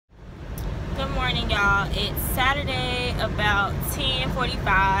Good morning, y'all. It's Saturday about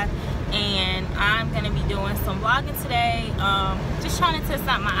 10:45 and I'm gonna be doing some vlogging today. Just trying to test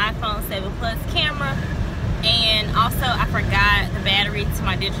out my iPhone 7 Plus camera, and also I forgot the battery to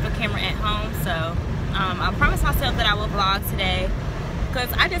my digital camera at home, so I promised myself that I will vlog today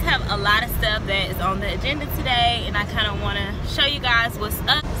because I just have a lot of stuff that is on the agenda today and I kind of want to show you guys what's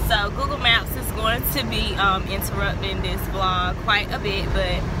up. So Google Maps is going to be interrupting this vlog quite a bit,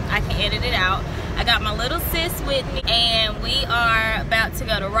 but I can edit it out. I got my little sis with me and we are about to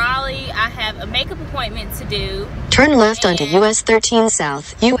go to Raleigh. I have a makeup appointment to do. Turn left onto US 13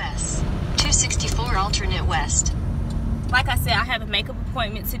 South, US 264 alternate west. Like I said, I have a makeup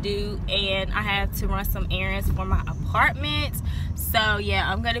appointment to do and I have to run some errands for my apartment. So yeah,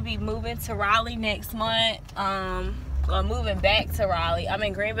 I'm gonna be moving to Raleigh next month. Or moving back to Raleigh. I'm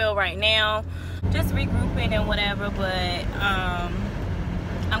in Greenville right now, just regrouping and whatever, but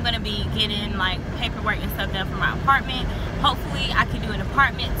I'm gonna be getting like paperwork and stuff done for my apartment. Hopefully I can do an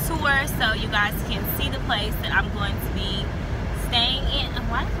apartment tour so you guys can see the place that I'm going to be staying in.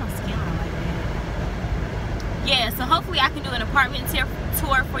 Why is my skin on like that? Yeah, so hopefully I can do an apartment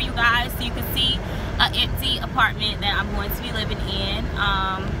tour for you guys so you can see an empty apartment that I'm going to be living in.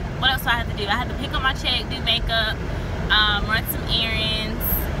 What else do I have to do? I have to pick up my check, do makeup, run some errands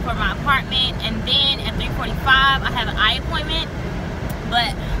for my apartment, and then at 3:45 I have an eye appointment.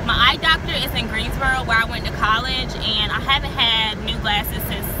 But my eye doctor is in Greensboro where I went to college, and I haven't had new glasses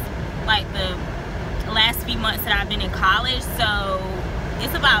since like the last few months that I've been in college, so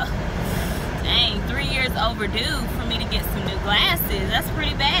it's about 3 years overdue for me to get some new glasses. That's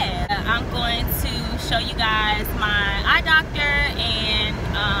pretty bad. I'm going to show you guys my eye doctor and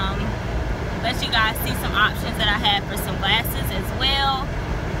let you guys see some options that I have for some glasses as well,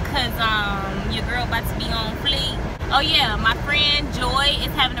 because your girl about to be on fleek. Oh yeah, my friend Joy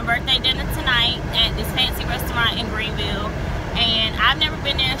is having a birthday dinner tonight at this fancy restaurant in Greenville, and I've never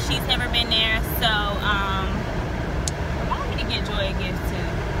been there, she's never been there, so I want me to get Joy a gift too.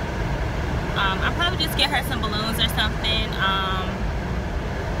 I'll probably just get her some balloons or something.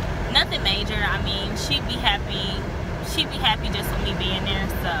 Nothing major. I mean, she'd be happy just with me being there,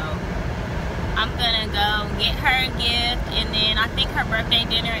 so I'm gonna go get her a gift, and then I think her birthday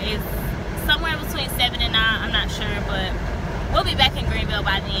dinner is somewhere between 7 and 9, I'm not sure, but we'll be back in Greenville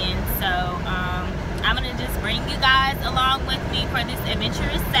by then. So I'm gonna just bring you guys along with me for this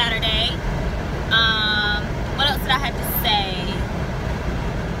adventurous Saturday. What else did I have to say?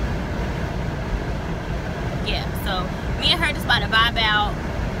 Yeah, so me and her just about to vibe out.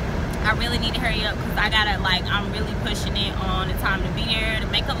 I really need to hurry up because I gotta, like, I'm really pushing it on the time to be there. The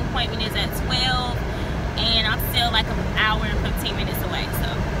makeup appointment is at 12 and I'm still like an hour and 15 minutes away, so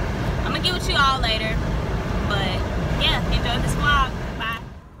I'm gonna get with you all later. But yeah, enjoy this vlog. Bye.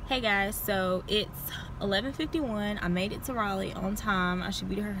 Hey guys, so it's 11:51. I made it to Raleigh on time. I should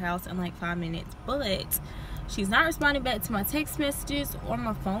be to her house in like 5 minutes, but she's not responding back to my text messages or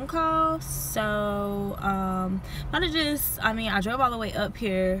my phone calls. So I drove all the way up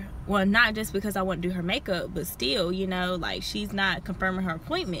here. Well, not just because I want to do her makeup, but still, you know, like, she's not confirming her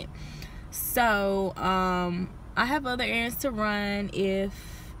appointment. So I have other errands to run if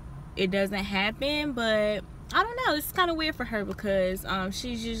it doesn't happen, but I don't know, it's kind of weird for her because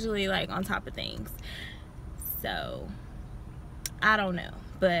she's usually like on top of things, so I don't know.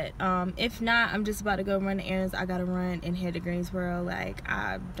 But if not, I'm just about to go run the errands I gotta run and head to Greensboro. Like,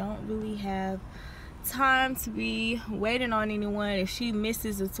 I don't really have time to be waiting on anyone. If she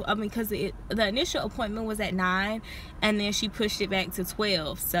misses because the initial appointment was at 9 and then she pushed it back to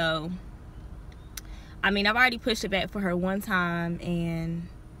 12, so I mean, I've already pushed it back for her one time and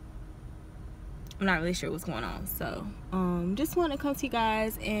I'm not really sure what's going on. So just want to come to you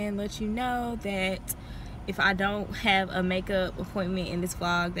guys and let you know that if I don't have a makeup appointment in this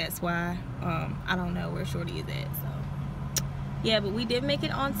vlog, that's why. I don't know where Shorty is at, so yeah, but we did make it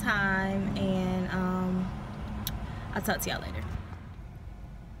on time, and I'll talk to y'all later.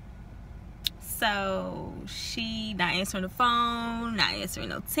 So she not answering the phone, not answering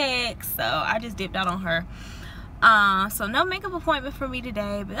no text, so I just dipped out on her. So no makeup appointment for me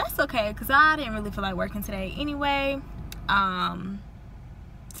today, but that's okay because I didn't really feel like working today anyway.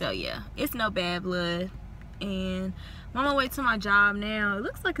 So yeah, it's no bad blood, and I'm on my way to my job now. It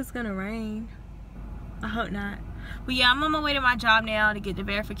looks like it's gonna rain. I hope not. But yeah, I'm on my way to my job now to get the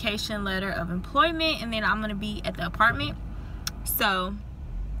verification letter of employment, and then I'm gonna be at the apartment. So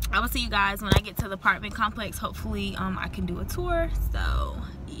I will see you guys when I get to the apartment complex. Hopefully I can do a tour. So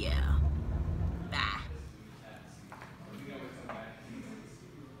yeah, bye.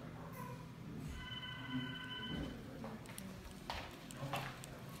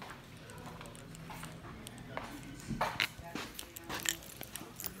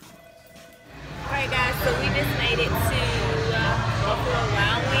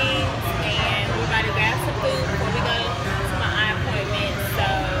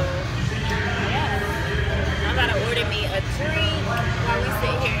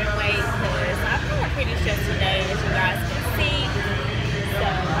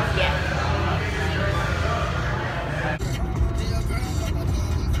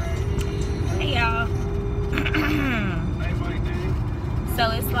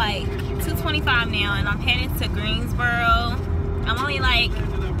 11:25 now, and I'm headed to Greensboro.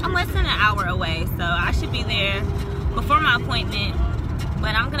 I'm less than an hour away, so I should be there before my appointment.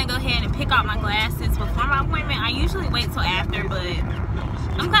 But I'm gonna go ahead and pick out my glasses before my appointment. I usually wait till after, but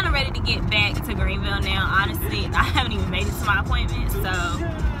I'm kind of ready to get back to Greenville now. Honestly, I haven't even made it to my appointment, so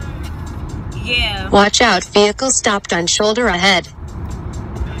yeah. Watch out, vehicle stopped on shoulder ahead.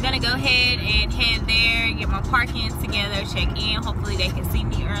 I'm gonna go ahead and head there, get my parking together, check in. Hopefully they can see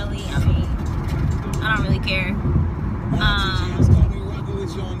me early. I mean, I don't really care.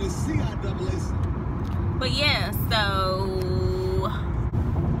 But yeah, so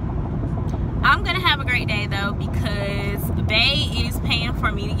I'm gonna have a great day though, because Bday is paying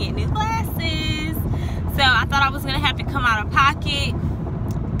for me to get new glasses. So I thought I was gonna have to come out of pocket.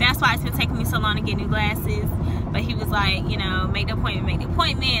 That's why it's been taking me so long to get new glasses. But he was like, you know, make the appointment, make the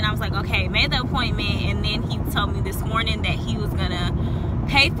appointment. And I was like, okay, made the appointment. And then he told me this morning that he was gonna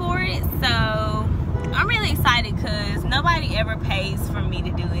pay for it. So I'm really excited because nobody ever pays for me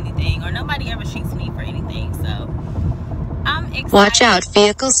to do anything, or nobody ever treats me for anything. So I'm excited. Watch out,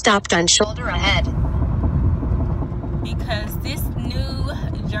 vehicle stopped on shoulder ahead. Because this new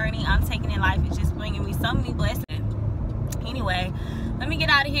journey I'm taking in life is just bringing me so many blessings. Anyway, let me get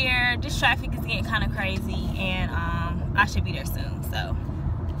out of here. This traffic is getting kind of crazy, and I should be there soon. So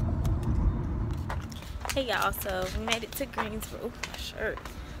hey y'all, so we made it to Greensboro. Ooh, my shirt.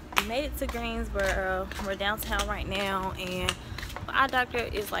 We made it to Greensboro. We're downtown right now, and my eye doctor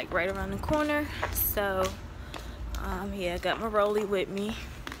is like right around the corner. So yeah, got my rollie with me,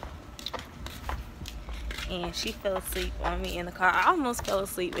 and she fell asleep on me in the car. I almost fell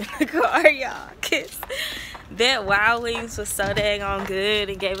asleep in the car, y'all, because that Wild Wings was so dang on good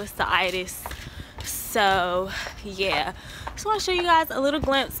and gave us the itis. So yeah, just want to show you guys a little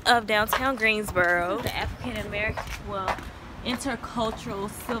glimpse of downtown Greensboro, the African American, well,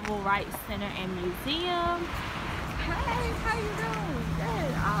 Intercultural Civil Rights Center and Museum. Hey, how you doing?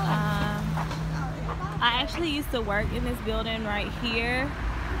 Good. I actually used to work in this building right here.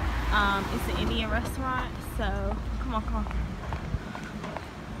 It's an Indian restaurant, so come on.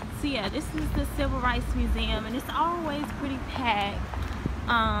 So yeah, this is the Civil Rights Museum, and it's always pretty packed.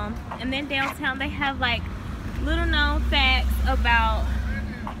 And then downtown they have like little known facts about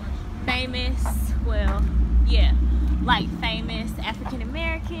famous, well, yeah, like famous African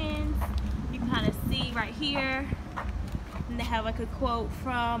Americans. You can kind of see right here, and they have like a quote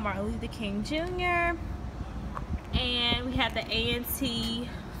from Martin Luther King Jr. And we have the A&T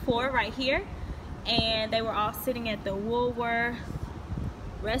Fort right here, and they were all sitting at the Woolworth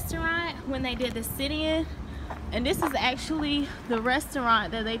restaurant when they did the sit-in. And this is actually the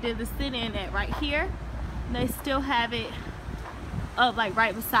restaurant that they did the sit-in at right here. And they still have it up like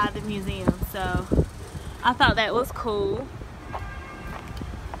right beside the museum, so I thought that was cool.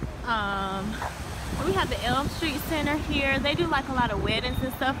 We have the Elm Street Center here. They do like a lot of weddings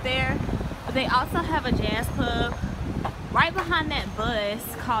and stuff there, but they also have a jazz club right behind that bus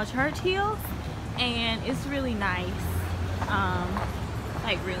called Churchill's, and it's really nice,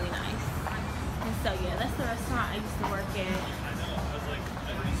 like really nice. And so yeah, that's the restaurant I used to work at.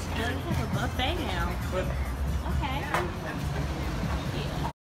 And they have a buffet now. Okay.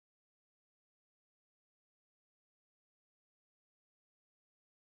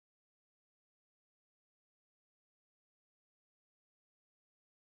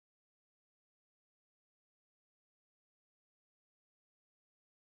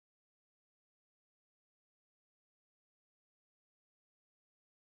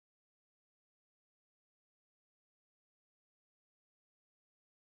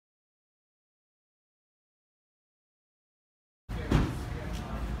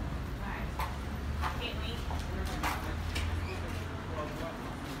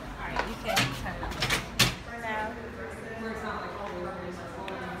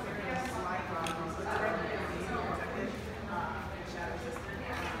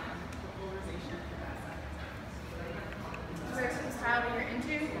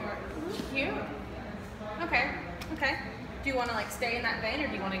 Yeah. Okay. Do you want to like stay in that vein, or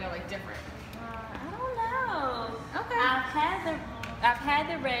do you want to go like different? I don't know. Okay. I've had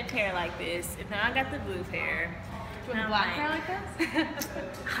the red hair like this, and now I got the blue hair. Do you want black hair like this?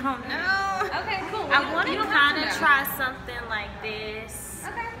 I don't know. Okay, cool. I want to kind of try something like this.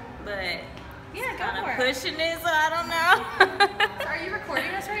 Okay. But yeah, kind go of for it. pushing it, so I don't know. So are you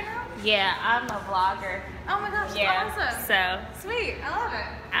recording us right now? Yeah, I'm a vlogger. Oh my gosh, Yeah. awesome. So Sweet, I love it.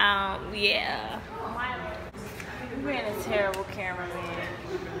 Yeah. You ran a terrible cameraman.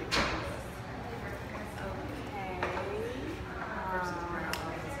 Okay.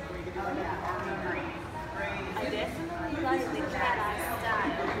 I definitely like the cat eye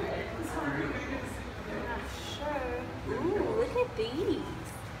style.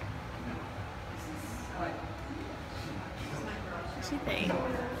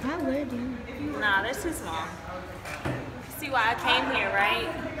 I wear these. Nah, they're too small. See why I came here, right?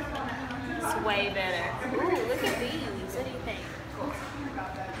 It's way better. Ooh, look at these. What do you think?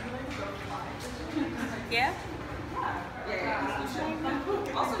 Yeah?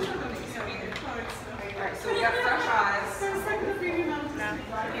 Alright, so we got fresh eyes.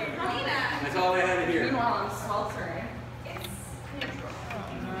 That's all I had here. Meanwhile, I'm sweltering.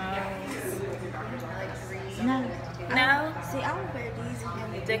 No. No? See, I would wear these again.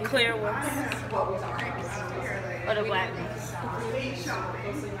 The clear ones. Or the black ones.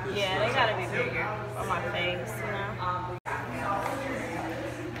 Yeah, they gotta be bigger on my face, you know?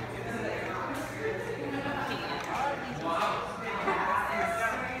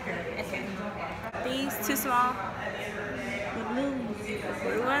 Okay. These too small? The blue.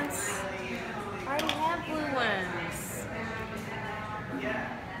 Blue ones? I already have blue ones.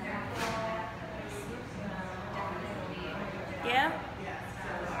 Yeah?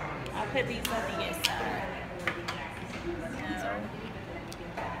 I'll put these on the inside. No.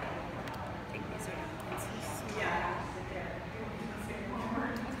 I think these are too small.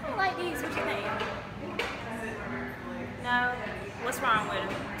 I don't like these. What you think? No? What's wrong with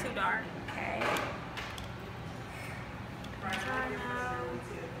them? Too dark? Okay.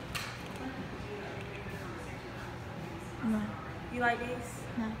 No. You like these?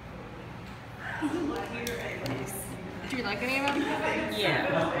 No. Do you like any of them? Yeah.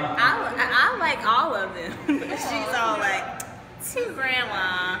 I like all of them. She's all like, to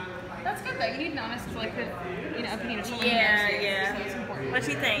grandma. That's good though. You need an honest, like, you know, opinion of someone. Yeah, who knows you, yeah. So it's important. What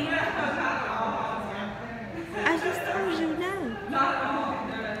you think? I just told you no.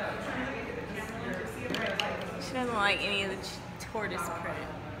 She doesn't like any of the tortoise print.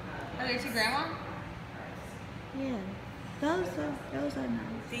 Are they to grandma? Yeah. Those are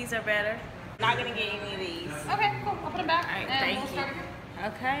nice. These are better. Not gonna get any of these. Okay, cool. I'll put them back. All right, and thank we'll you. start again.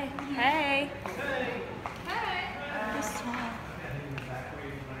 Okay. Hey. Hey. It's tall.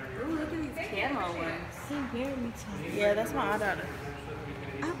 Ooh, look at these camo ones. They very tall. Yeah, that's my daughter.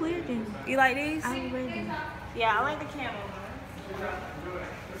 I wear them. You like these? I wear them. Yeah, I like the camo ones.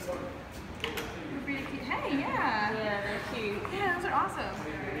 Pretty cute. Hey, yeah. Yeah, they're cute. Yeah, those are awesome.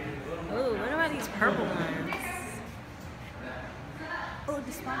 Ooh, what about these purple ones? Oh,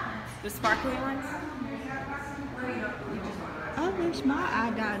 the sparkles. The sparkly ones? Oh, there's my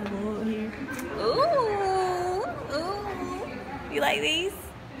eye dot over here. Ooh, ooh. You like these?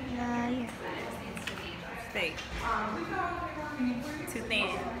 Yeah. Stay. Too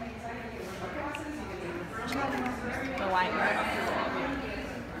thin. The white one.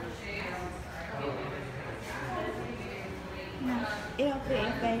 No, it'll fit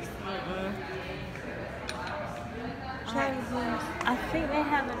your face. Try the blues. I think they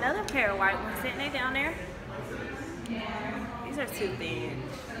have another pair of white ones, didn't they, down there? These are too thin.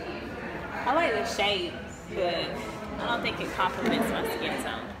 I like the shape, but I don't think it complements my skin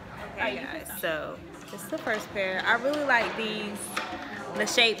tone. Okay, guys, so this is the first pair. I really like these. The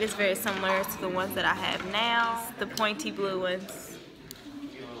shape is very similar to the ones that I have now, the pointy blue ones.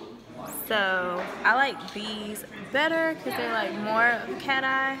 So I like these better because they're like more cat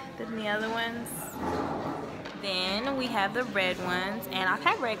eye than the other ones. Then we have the red ones, and I've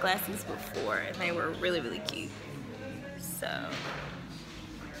had red glasses before and they were really, really cute. So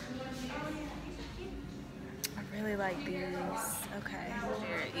I really like these. Okay,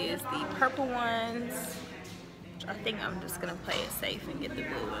 there is the purple ones. I think I'm just gonna play it safe and get the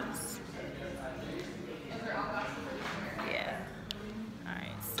blue ones. Yeah.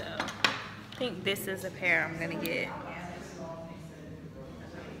 Alright, so I think this is a pair I'm gonna get.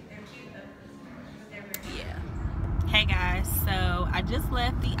 Yeah. Hey guys, so I just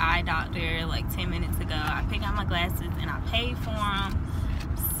left the eye doctor like 10 minutes ago. I picked out my glasses and I paid for them.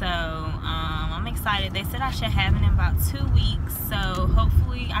 So I'm excited. They said I should have it in about 2 weeks. So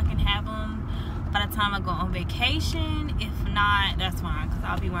hopefully I can have them by the time I go on vacation. If not, that's fine because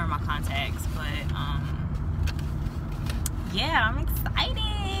I'll be wearing my contacts. But yeah, I'm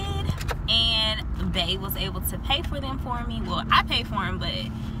excited. And Bday was able to pay for them for me. Well, I paid for them, but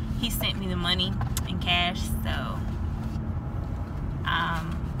he sent me the money in cash. So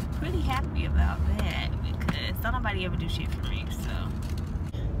I'm pretty happy about that because don't nobody ever do shit for me. So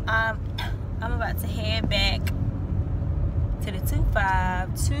I'm about to head back to the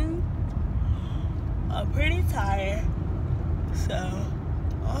 252. I'm pretty tired, so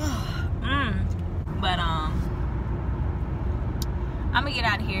but I'm gonna get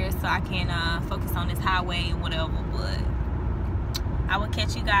out of here so I can focus on this highway and whatever. But I will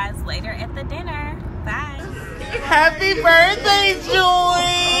catch you guys later at the dinner. Bye. Happy birthday, Joy.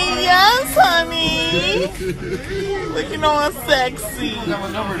 Yes, honey. Looking all sexy. We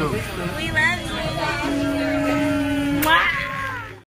love you. Wow.